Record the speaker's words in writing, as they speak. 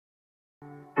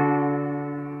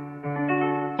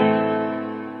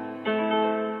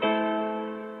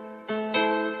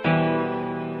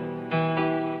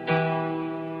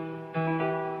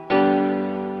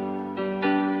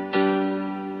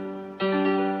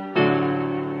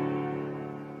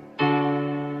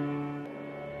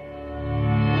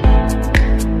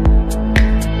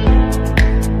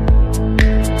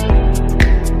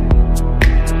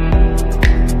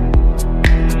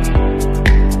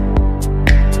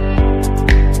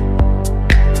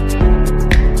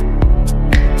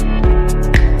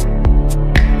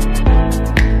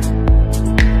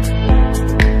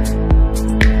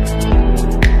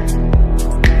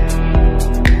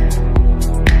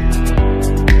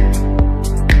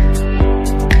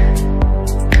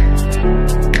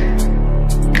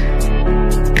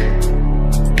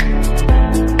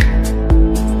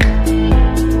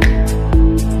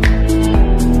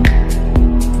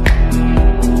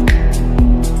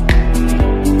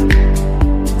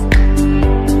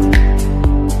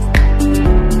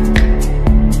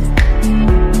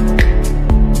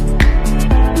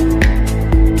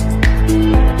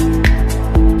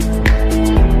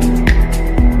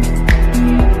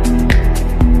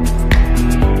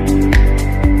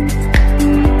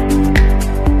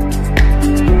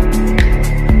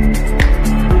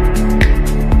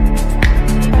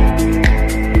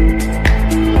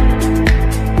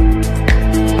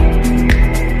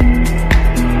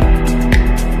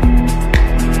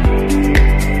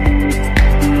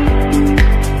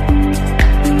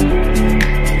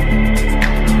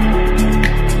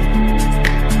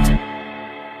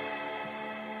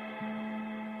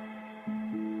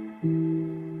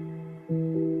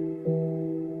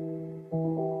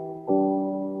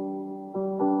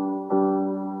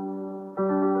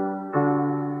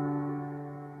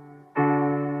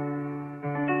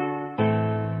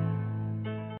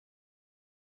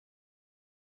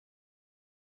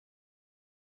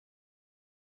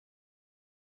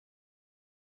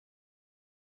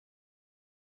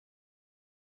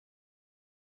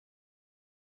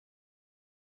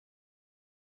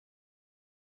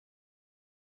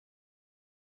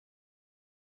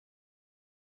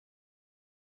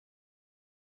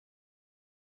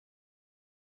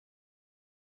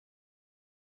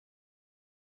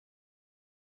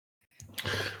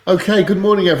Okay, good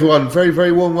morning, everyone. Very,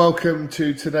 very warm welcome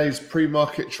to today's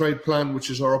pre-market trade plan,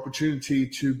 which is our opportunity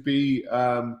to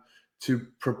to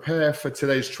prepare for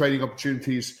today's trading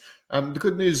opportunities. The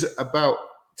good news about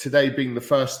today being the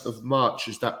 1st of March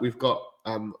is that we've got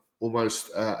almost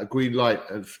a green light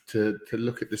to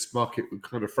look at this market with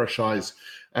kind of fresh eyes.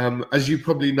 As you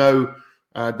probably know,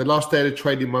 the last day of the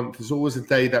trading month is always a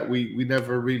day that we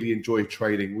never really enjoy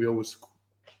trading. We always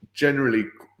generally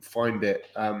find it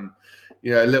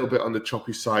a little bit on the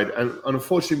choppy side, and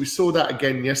unfortunately we saw that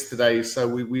again yesterday. So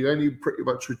we only pretty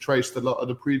much retraced a lot of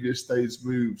the previous day's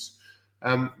moves,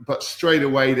 but straight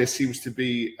away there seems to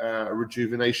be a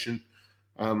rejuvenation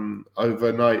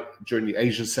overnight during the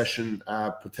Asian session,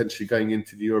 potentially going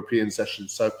into the European session.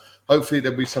 So hopefully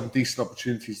there'll be some decent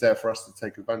opportunities there for us to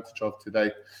take advantage of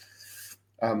today.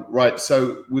 Right,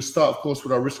 so we'll start, of course,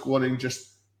 with our risk warning. Just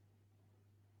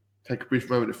take a brief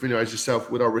moment to familiarize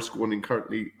yourself with our risk warning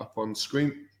currently up on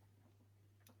screen.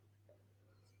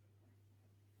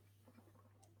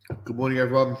 Good morning,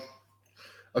 everyone.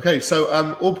 Okay, so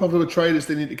all profitable traders,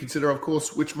 they need to consider, of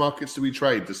course, which markets do we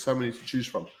trade? There's so many to choose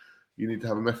from. You need to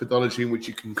have a methodology in which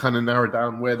you can kind of narrow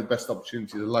down where the best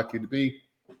opportunities are likely to be.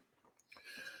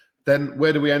 Then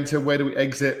where do we enter? Where do we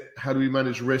exit? How do we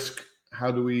manage risk? How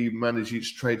do we manage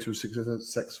each trade to a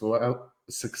successful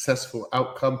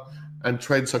outcome? And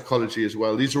trade psychology as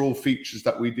well. These are all features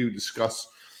that we do discuss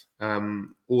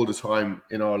all the time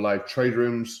in our live trade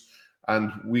rooms.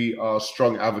 And we are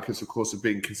strong advocates, of course, of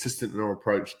being consistent in our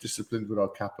approach, disciplined with our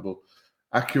capital,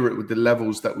 accurate with the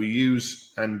levels that we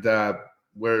use, and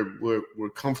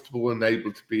we're comfortable and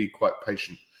able to be quite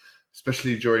patient,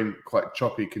 especially during quite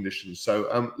choppy conditions.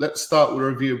 So let's start with a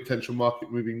review of potential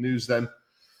market moving news then.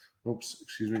 Oops,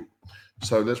 excuse me.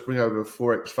 So let's bring over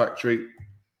Forex Factory.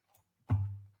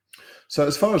 So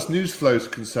as far as news flow is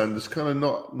concerned, there's kind of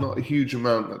not a huge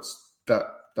amount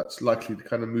that's likely to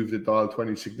kind of move the dial to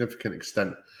any significant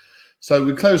extent. So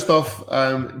we closed off.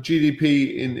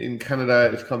 GDP in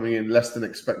Canada is coming in less than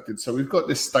expected. So we've got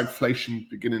this stagflation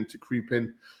beginning to creep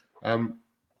in,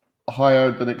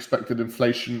 higher than expected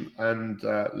inflation and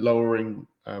lowering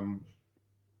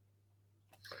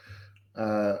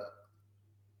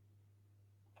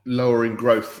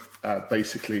growth.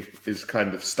 Basically, is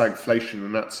kind of stagflation,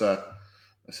 and that's a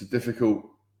difficult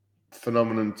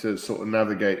phenomenon to sort of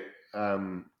navigate.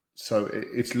 So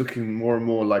it's looking more and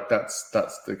more like that's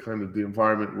the kind of the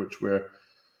environment which we're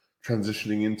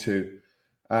transitioning into.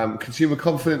 Consumer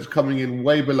confidence coming in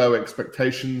way below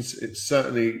expectations. It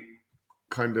certainly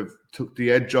kind of took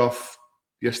the edge off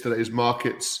yesterday's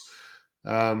markets.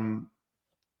 They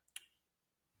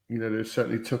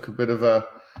certainly took a bit of a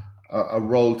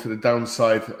roll to the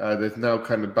downside. They've now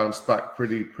kind of bounced back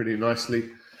pretty nicely.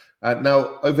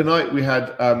 Now, overnight, we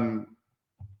had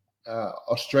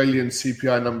Australian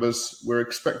CPI numbers. We're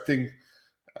expecting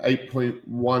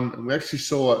 8.1, and we actually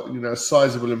saw a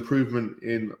sizable improvement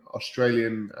in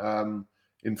Australian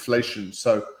inflation.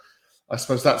 So I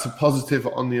suppose that's a positive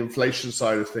on the inflation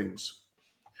side of things.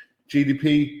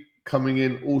 GDP coming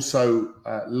in also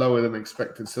lower than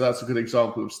expected. So that's a good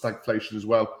example of stagflation as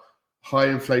well. High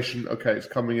inflation, okay, it's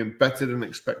coming in better than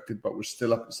expected, but we're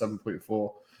still up at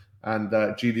 7.4. And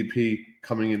GDP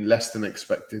coming in less than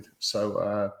expected.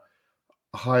 So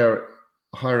higher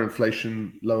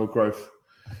inflation, lower growth.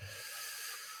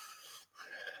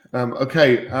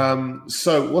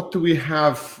 So what do we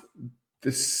have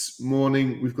this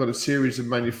morning? We've got a series of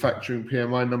manufacturing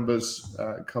PMI numbers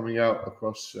coming out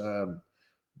across.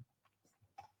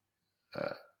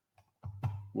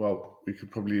 We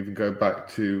could probably even go back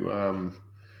to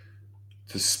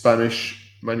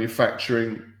Spanish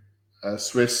manufacturing,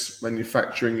 Swiss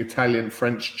manufacturing, Italian,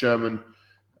 French, German,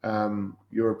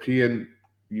 European,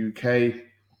 UK,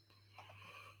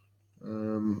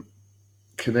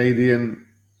 Canadian,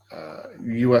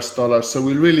 US dollar. So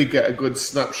we really get a good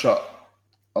snapshot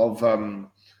of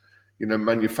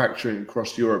manufacturing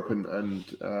across Europe and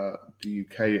the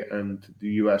UK and the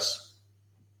US.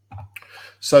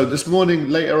 So this morning,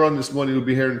 later on this morning, we'll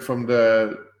be hearing from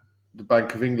the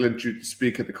Bank of England due to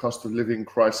speak at the Cost of Living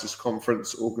Crisis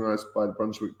Conference organised by the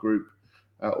Brunswick Group.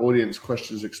 Audience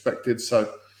questions expected.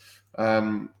 So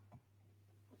the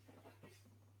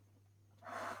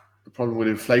problem with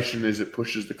inflation is it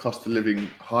pushes the cost of living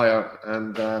higher,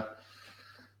 and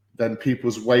then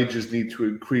people's wages need to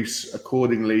increase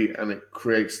accordingly, and it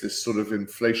creates this sort of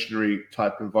inflationary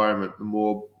type environment. The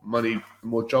more money, the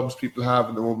more jobs people have,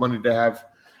 and the more money they have,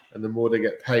 and the more they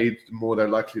get paid, the more they're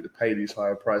likely to pay these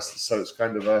higher prices. So it's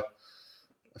kind of a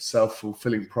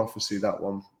self-fulfilling prophecy, that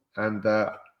one. And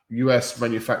US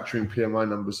manufacturing PMI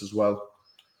numbers as well.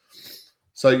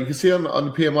 So you can see on the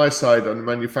PMI side, on the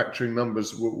manufacturing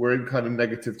numbers, we're in kind of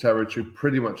negative territory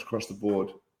pretty much across the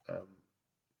board.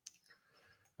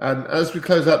 And as we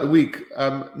close out the week,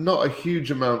 not a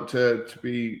huge amount to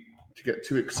get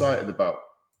too excited about,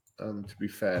 to be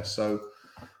fair. So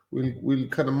we'll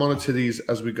kind of monitor these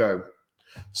as we go.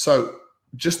 So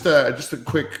just a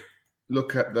quick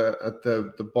look at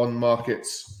the bond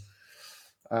markets.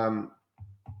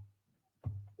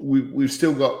 We've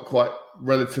still got quite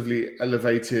relatively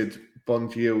elevated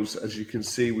bond yields, as you can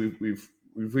see. We've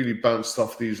really bounced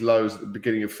off these lows at the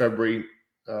beginning of February.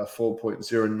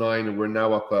 4.09, and we're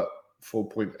now up at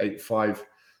 4.85.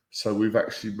 So we've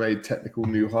actually made technical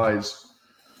new highs.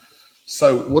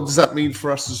 So what does that mean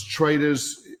for us as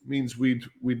traders? It means we'd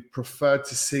prefer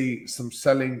to see some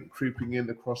selling creeping in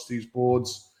across these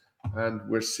boards, and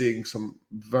we're seeing some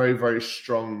very, very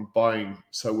strong buying.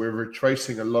 So we're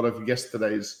retracing a lot of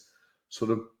yesterday's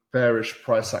sort of bearish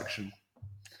price action,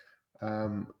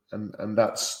 and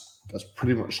that's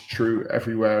pretty much true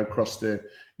everywhere across the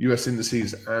US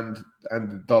indices and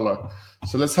the dollar.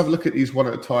 So let's have a look at these one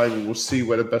at a time, and we'll see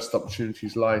where the best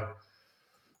opportunities lie.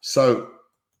 So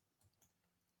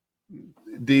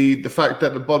the fact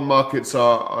that the bond markets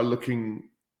are looking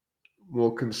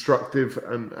more constructive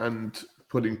and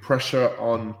putting pressure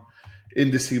on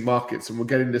indice markets, and we're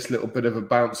getting this little bit of a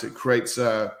bounce, it creates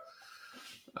a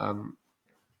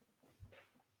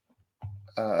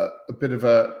bit of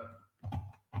a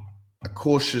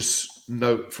cautious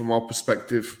note from our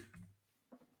perspective.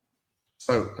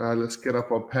 So let's get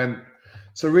up our pen.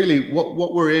 So really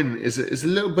what we're in is a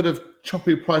little bit of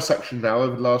choppy price action now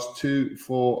over the last 2,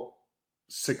 4,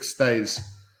 6 days.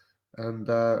 And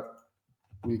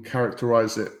we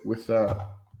characterize it with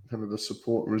kind of the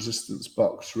support and resistance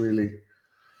box, really.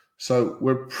 So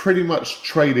we're pretty much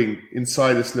trading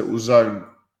inside this little zone.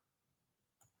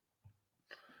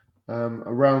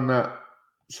 Around that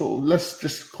sort of, let's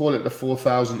just call it the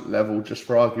 4,000 level, just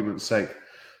for argument's sake.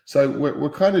 So we're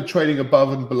kind of trading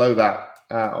above and below that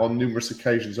on numerous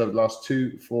occasions over the last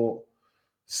 2, 4,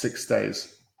 6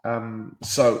 days. And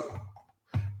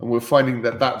we're finding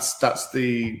that that's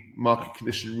the market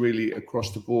condition really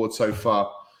across the board so far.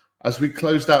 As we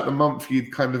closed out the month,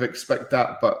 you'd kind of expect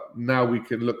that, but now we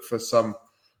can look for some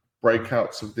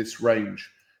breakouts of this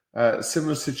range.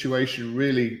 Similar situation,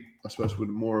 really, I suppose, with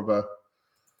more of a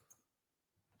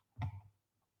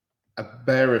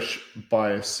bearish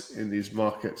bias in these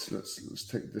markets. Let's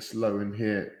take this low in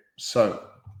here. So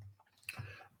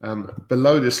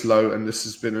below this low, and this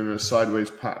has been in a sideways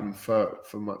pattern for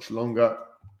much longer,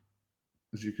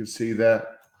 as you can see there.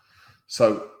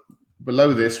 So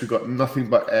below this, we've got nothing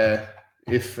but air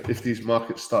if these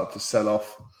markets start to sell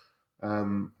off,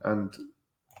 and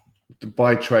the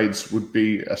buy trades would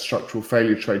be a structural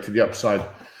failure trade to the upside.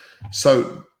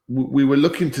 So we were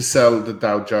looking to sell the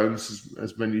Dow Jones,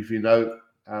 as many of you know,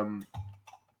 and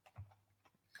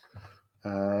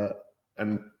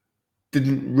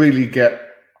didn't really get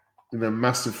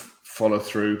massive follow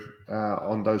through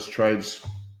on those trades.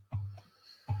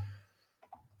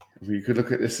 You could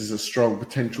look at this as a strong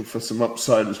potential for some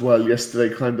upside as well.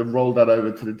 Yesterday kind of rolled that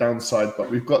over to the downside,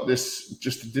 but we've got this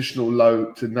just additional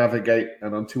low to navigate,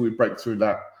 and until we break through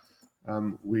that,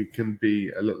 we can be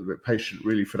a little bit patient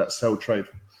really for that sell trade.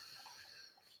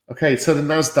 Okay, so the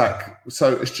NASDAQ.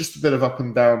 So it's just a bit of up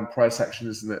and down price action,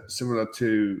 isn't it? Similar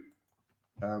to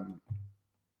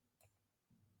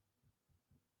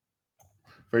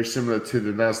very similar to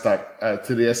the NASDAQ,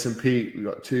 to the S&P. We've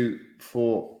got 2,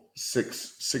 4,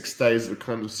 6 days of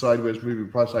kind of sideways moving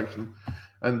price action.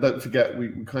 And don't forget, we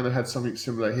kind of had something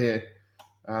similar here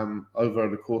over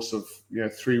the course of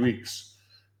 3 weeks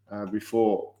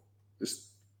before this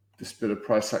bit of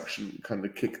price action kind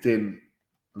of kicked in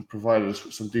and provided us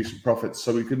with some decent profits.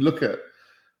 So we could look at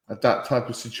that type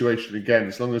of situation again,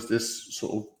 as long as this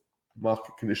sort of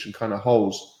market condition kind of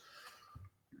holds.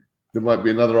 There might be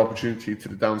another opportunity to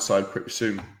the downside pretty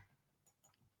soon.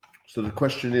 So the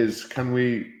question is, can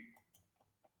we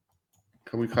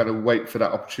Can we kind of wait for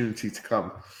that opportunity to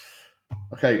come?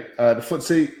 Okay, the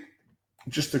FTSE,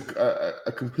 just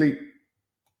a complete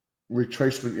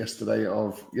retracement yesterday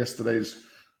of yesterday's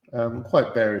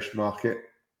quite bearish market.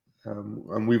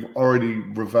 And we've already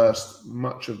reversed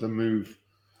much of the move.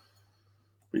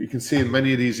 But you can see in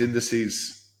many of these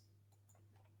indices,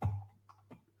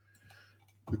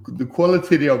 the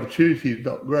quality of the opportunity is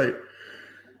not great.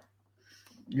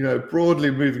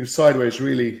 Broadly moving sideways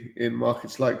really in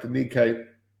markets like the Nikkei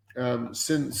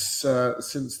since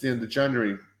the end of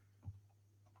January.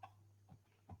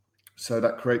 So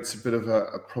that creates a bit of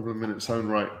a problem in its own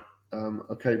right.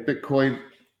 Okay, Bitcoin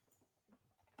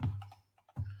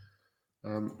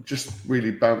just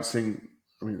really bouncing.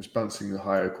 I mean, it's bouncing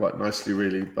higher quite nicely,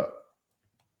 really, but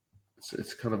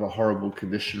it's kind of a horrible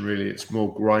condition, really. It's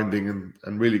more grinding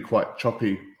and really quite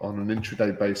choppy on an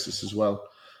intraday basis as well.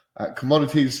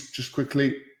 Commodities, just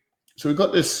quickly. So we've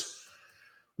got this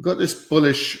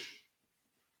bullish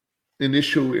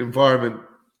initial environment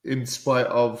in spite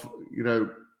of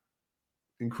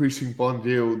increasing bond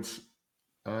yields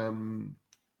and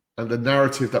the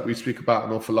narrative that we speak about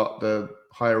an awful lot, the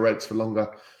higher rates for longer.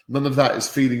 None of that is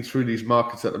feeding through these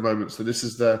markets at the moment. So this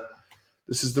is the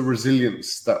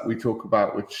resilience that we talk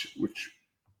about, which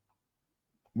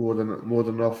more than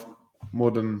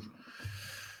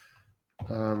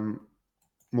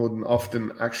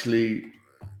often actually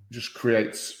just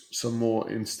creates some more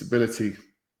instability.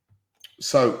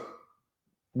 So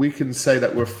we can say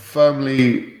that we're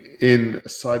firmly in a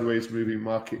sideways moving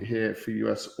market here for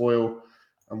US oil,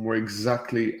 and we're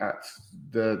exactly at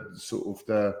the sort of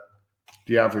the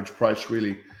average price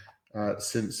really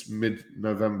since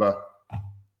mid-November.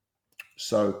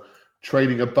 So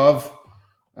trading above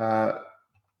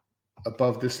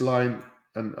this line,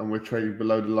 and we're trading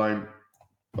below the line,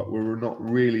 but we're not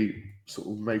really sort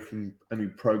of making any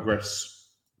progress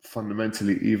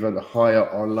fundamentally, either the higher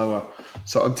or lower.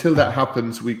 So until that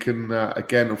happens, we can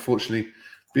again, unfortunately,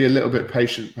 be a little bit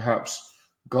patient. Perhaps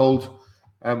gold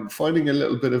finding a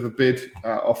little bit of a bid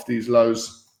off these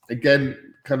lows. Again,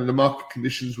 kind of the market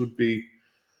conditions would be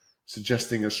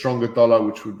suggesting a stronger dollar,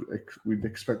 which we'd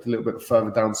expect a little bit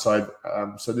further downside.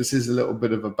 So this is a little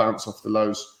bit of a bounce off the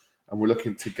lows, and we're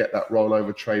looking to get that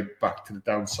rollover trade back to the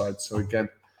downside. So again,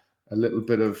 a little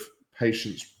bit of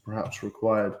patience perhaps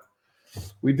required.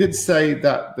 We did say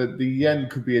that the yen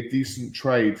could be a decent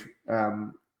trade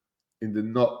in the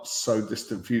not so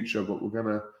distant future, but we're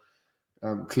going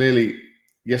to clearly,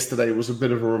 yesterday was a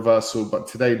bit of a reversal, but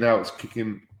today now it's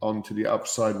kicking on to the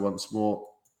upside once more.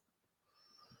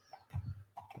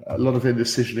 A lot of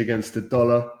indecision against the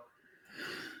dollar.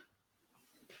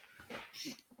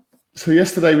 So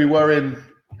yesterday we were in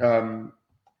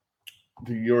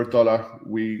the euro dollar.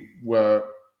 We were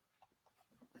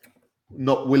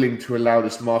not willing to allow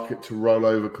this market to roll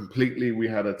over completely. We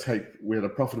had a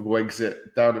profitable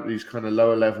exit down at these kind of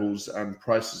lower levels, and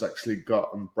prices actually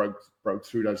got and broke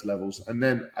through those levels. And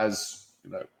then, as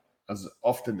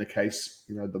often the case,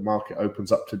 the market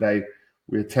opens up today.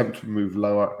 We attempt to move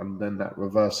lower, and then that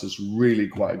reverses really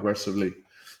quite aggressively.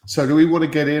 So, do we want to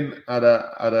get in on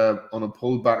a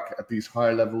pullback at these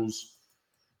higher levels?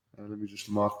 Let me just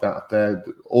mark that up there.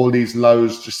 All these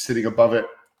lows just sitting above it.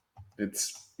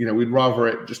 It's we'd rather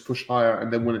it just push higher,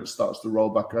 and then when it starts to roll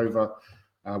back over,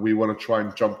 we want to try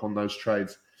and jump on those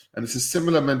trades. And it's a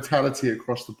similar mentality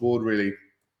across the board, really.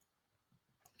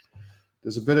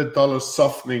 There's a bit of dollar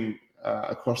softening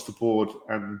across the board,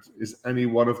 and is any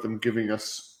one of them giving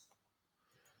us,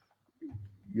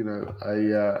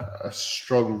 a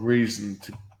strong reason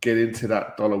to get into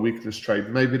that dollar weakness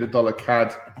trade? Maybe the dollar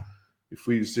CAD, if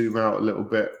we zoom out a little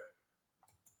bit.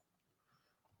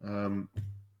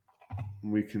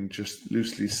 We can just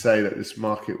loosely say that this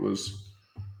market was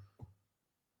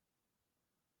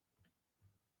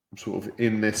sort of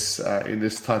in this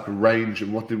type of range.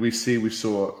 And what did we see? We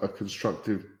saw a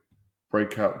constructive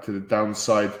breakout to the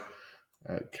downside,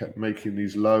 kept making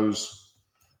these lows,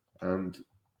 and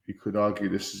you could argue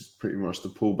this is pretty much the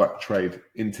pullback trade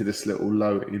into this little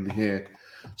low in here.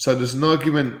 So there's an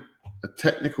argument, a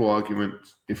technical argument,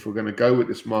 if we're going to go with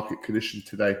this market condition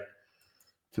today,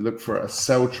 to look for a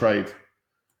sell trade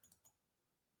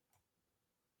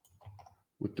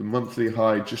with the monthly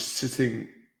high just sitting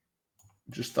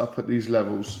just up at these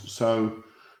levels. So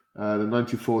the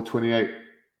 94.28.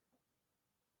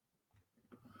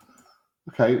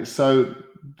 Okay, so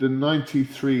the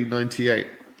 93.98.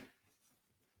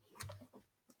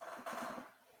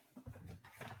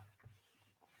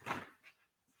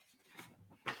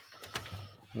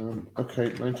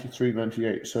 Okay,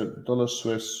 93.98. So dollar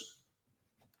Swiss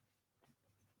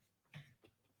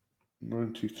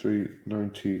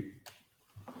 93.98.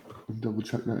 double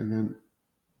check that again.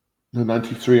 No,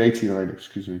 93.89,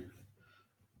 excuse me.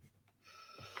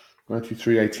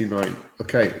 93.89.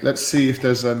 Okay, let's see if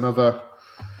there's another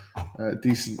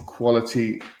decent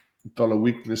quality dollar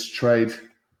weakness trade.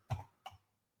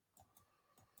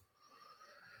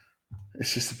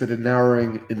 It's just a bit of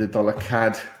narrowing in the dollar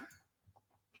CAD.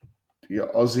 The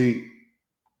Aussie,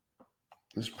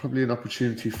 there's probably an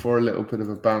opportunity for a little bit of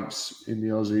a bounce in the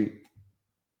Aussie.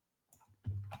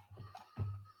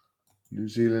 New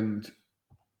Zealand,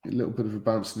 a little bit of a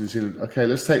bounce in New Zealand. Okay,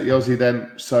 let's take the Aussie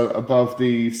then. So above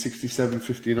the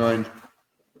 67.59.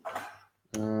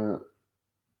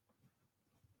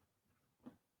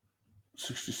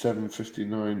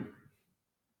 67.59.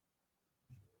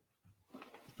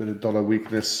 Bit of dollar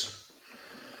weakness.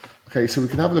 Okay, so we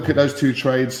can have a look at those two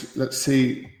trades. Let's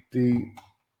see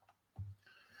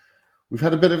we've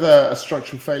had a bit of a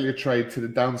structural failure trade to the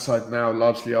downside now,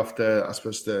 largely after, I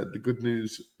suppose, the good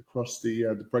news across the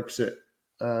Brexit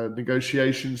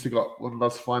negotiations. They got one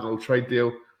last final trade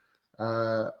deal,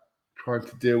 trying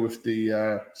to deal with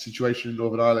the situation in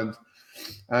Northern Ireland,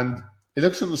 and it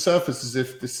looks on the surface as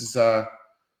if this is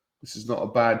not a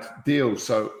bad deal.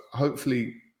 So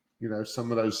hopefully,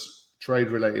 some of those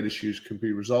trade-related issues can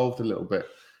be resolved a little bit.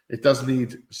 It does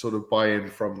need sort of buy-in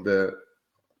from the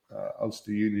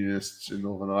Ulster Unionists in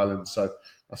Northern Ireland, so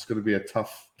that's going to be a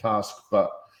tough task.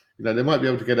 But they might be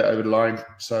able to get it over the line.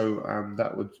 So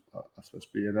that would, I suppose,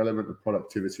 be an element of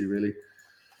productivity, really.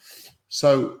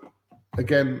 So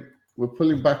again, we're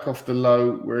pulling back off the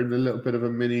low. We're in a little bit of a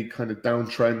mini kind of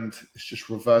downtrend. It's just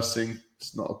reversing.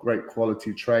 It's not a great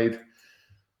quality trade.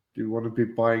 Do you want to be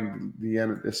buying the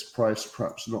yen at this price?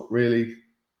 Perhaps not really.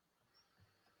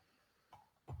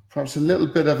 Perhaps a little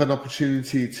bit of an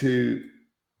opportunity to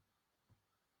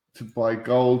buy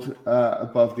gold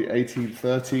above the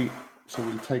 1830. So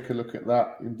we'll take a look at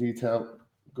that in detail.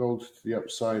 Gold to the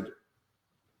upside,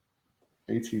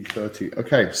 1830.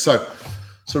 Okay, so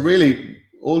really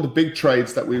all the big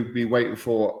trades that we would be waiting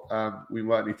for, we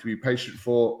might need to be patient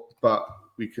for, but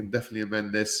we can definitely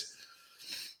amend this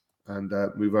and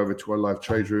move over to our live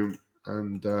trade room.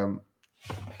 And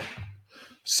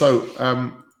so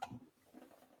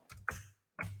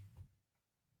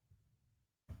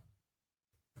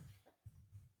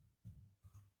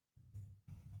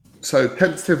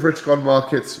tentative risk on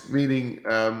markets, meaning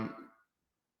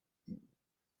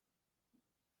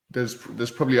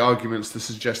there's probably arguments to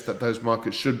suggest that those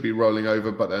markets should be rolling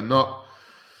over, but they're not.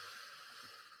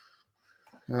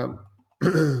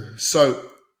 So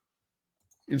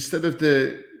instead of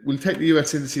we'll take the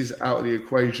US indices out of the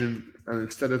equation, and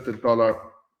instead of the dollar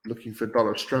looking for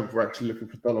dollar strength, we're actually looking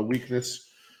for dollar weakness.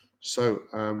 So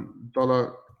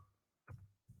dollar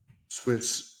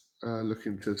Swiss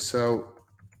looking to sell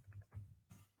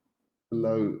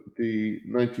below the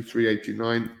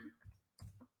 93.89.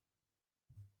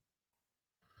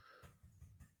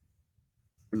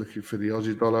 We're looking for the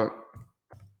Aussie dollar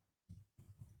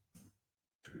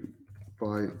to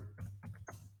buy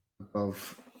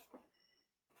above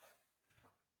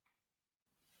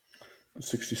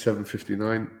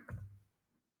 67.59.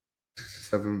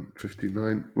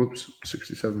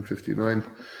 67.59.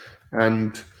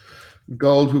 And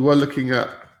gold, we were looking at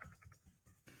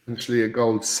essentially a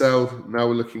gold sell. Now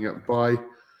we're looking at buy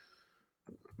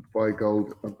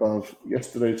gold above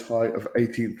yesterday's high of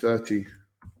 1830.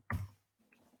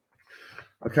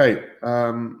 Okay.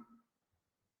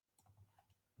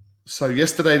 So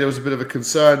yesterday there was a bit of a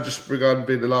concern just regarding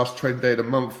being the last trade day of the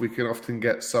month. We can often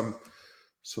get some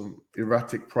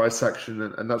erratic price action,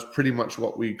 and that's pretty much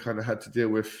what we kind of had to deal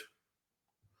with,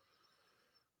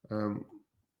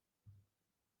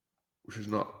 which is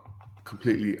not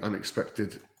completely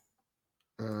unexpected.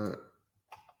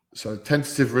 So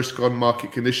tentative risk on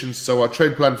market conditions. So our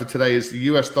trade plan for today is the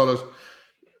US dollar,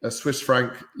 Swiss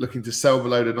franc looking to sell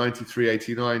below the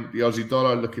 93.89, the Aussie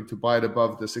dollar looking to buy it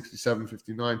above the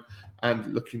 67.59,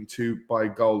 and looking to buy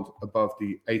gold above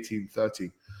the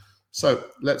 1830. So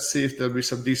let's see if there'll be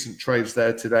some decent trades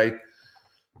there today.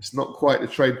 It's not quite the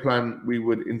trade plan we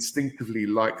would instinctively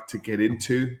like to get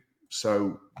into,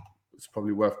 so it's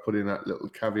probably worth putting that little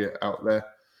caveat out there.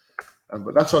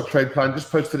 But that's our trade plan.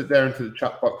 Just posted it there into the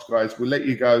chat box, guys. We'll let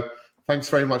you go. Thanks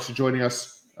very much for joining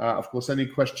us. Of course, any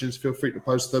questions, feel free to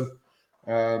post them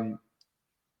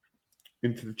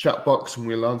into the chat box, and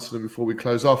we'll answer them before we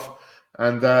close off.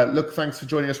 And look, thanks for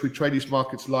joining us. We trade these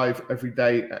markets live every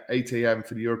day at 8 a.m.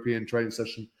 for the European trading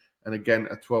session, and again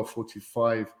at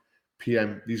 12:45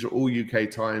 p.m. These are all UK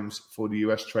times for the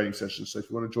US trading session. So if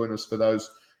you want to join us for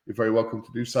those, you're very welcome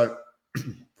to do so.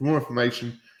 For more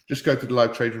information, just go to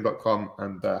thelivetraderoom.com,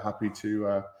 and happy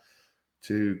to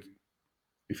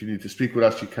if you need to speak with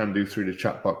us, you can do through the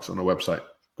chat box on our website.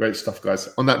 Great stuff, guys.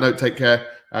 On that note, take care.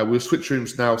 We'll switch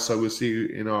rooms now, so we'll see you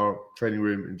in our training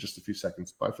room in just a few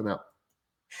seconds. Bye for now.